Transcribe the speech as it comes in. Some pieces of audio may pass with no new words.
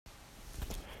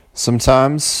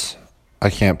Sometimes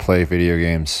I can't play video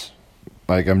games.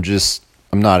 Like, I'm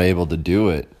not able to do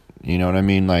it. You know what I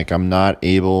mean? Like, I'm not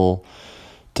able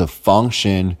to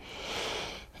function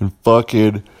and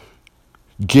fucking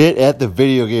get at the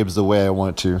video games the way I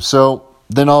want to. So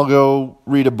then I'll go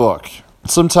read a book.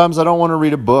 Sometimes I don't want to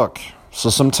read a book.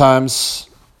 So sometimes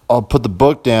I'll put the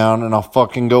book down and I'll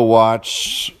fucking go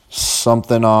watch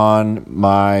something on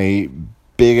my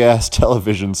big ass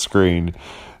television screen.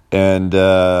 And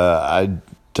I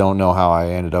don't know how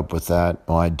I ended up with that.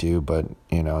 Well, I do, but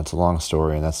it's a long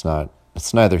story, and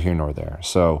it's neither here nor there.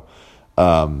 So,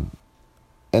 and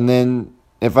then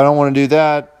if I don't want to do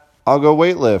that, I'll go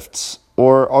weightlift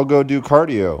or I'll go do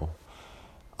cardio.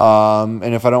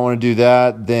 And if I don't want to do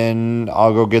that, then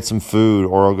I'll go get some food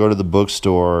or I'll go to the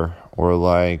bookstore or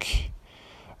I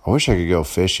wish I could go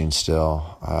fishing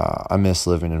still. I miss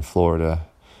living in Florida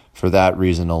for that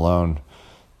reason alone.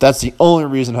 That's the only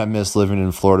reason I miss living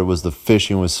in Florida was the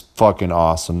fishing was fucking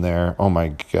awesome there. Oh my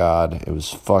God, it was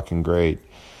fucking great.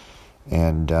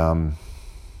 And, I'll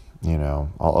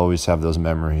always have those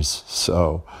memories.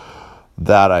 So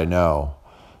that I know.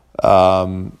 I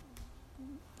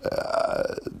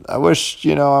wish,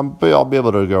 I'll be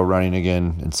able to go running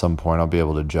again at some point. I'll be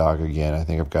able to jog again. I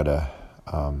think I've got a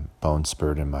bone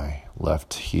spurt in my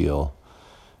left heel.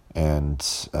 And,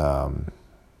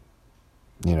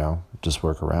 just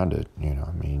work around it.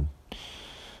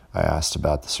 I asked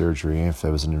about the surgery, if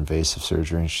it was an invasive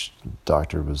surgery. The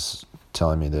doctor was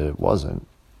telling me that it wasn't.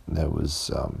 That it was,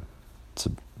 it's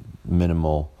a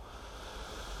minimal,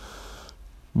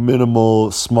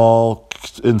 small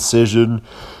incision,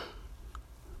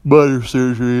 minor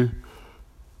surgery.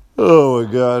 Oh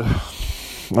my God.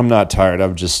 I'm not tired.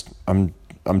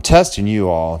 I'm testing you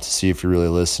all to see if you're really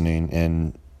listening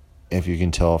and if you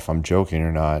can tell if I'm joking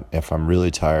or not, if I'm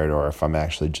really tired or if I'm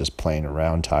actually just playing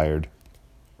around tired.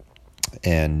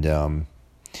 And, this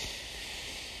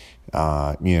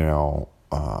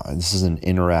is an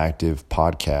interactive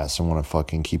podcast. I want to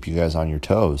fucking keep you guys on your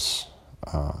toes.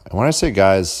 And when I say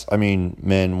guys, I mean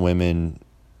men, women,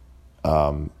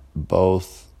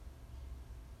 both,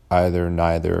 either,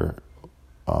 neither,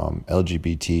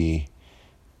 LGBT,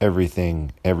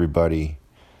 everything, everybody,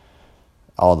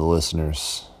 all the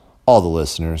listeners,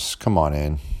 come on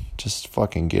in. Just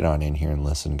fucking get on in here and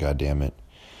listen, goddammit.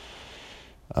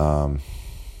 I'm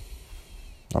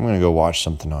going to go watch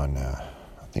something on, I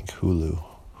think Hulu.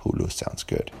 Hulu sounds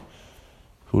good.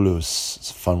 Hulu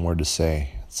is a fun word to say.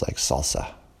 It's like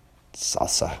salsa.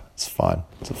 Salsa. It's fun.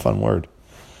 It's a fun word.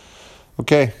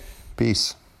 Okay.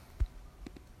 Peace.